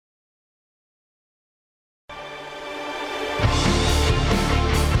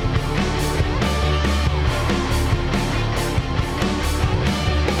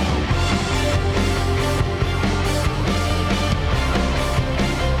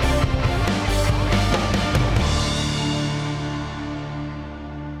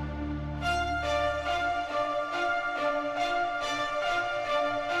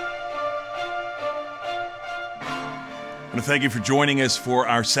to thank you for joining us for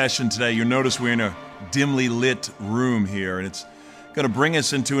our session today. You'll notice we're in a dimly lit room here, and it's going to bring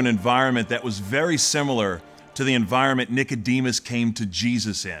us into an environment that was very similar to the environment Nicodemus came to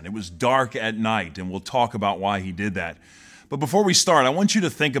Jesus in. It was dark at night, and we'll talk about why he did that. But before we start, I want you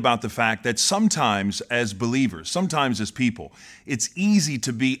to think about the fact that sometimes as believers, sometimes as people, it's easy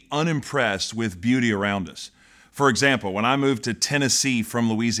to be unimpressed with beauty around us. For example, when I moved to Tennessee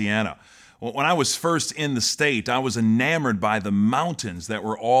from Louisiana, when I was first in the state, I was enamored by the mountains that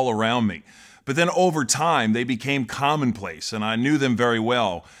were all around me. But then over time, they became commonplace, and I knew them very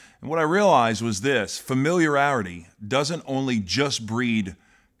well. And what I realized was this: familiarity doesn't only just breed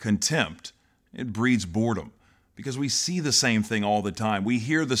contempt, it breeds boredom. Because we see the same thing all the time. We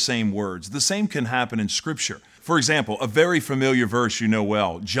hear the same words. The same can happen in Scripture. For example, a very familiar verse you know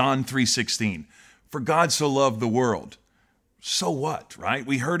well, John 3:16. For God so loved the world. So what, right?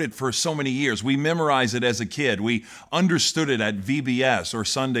 We heard it for so many years. We memorized it as a kid. We understood it at VBS or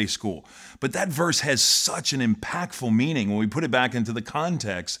Sunday school. But that verse has such an impactful meaning when we put it back into the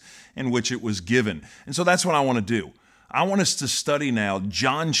context in which it was given. And so that's what I want to do. I want us to study now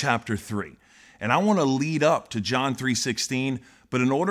John chapter 3. And I want to lead up to John 3:16, but in order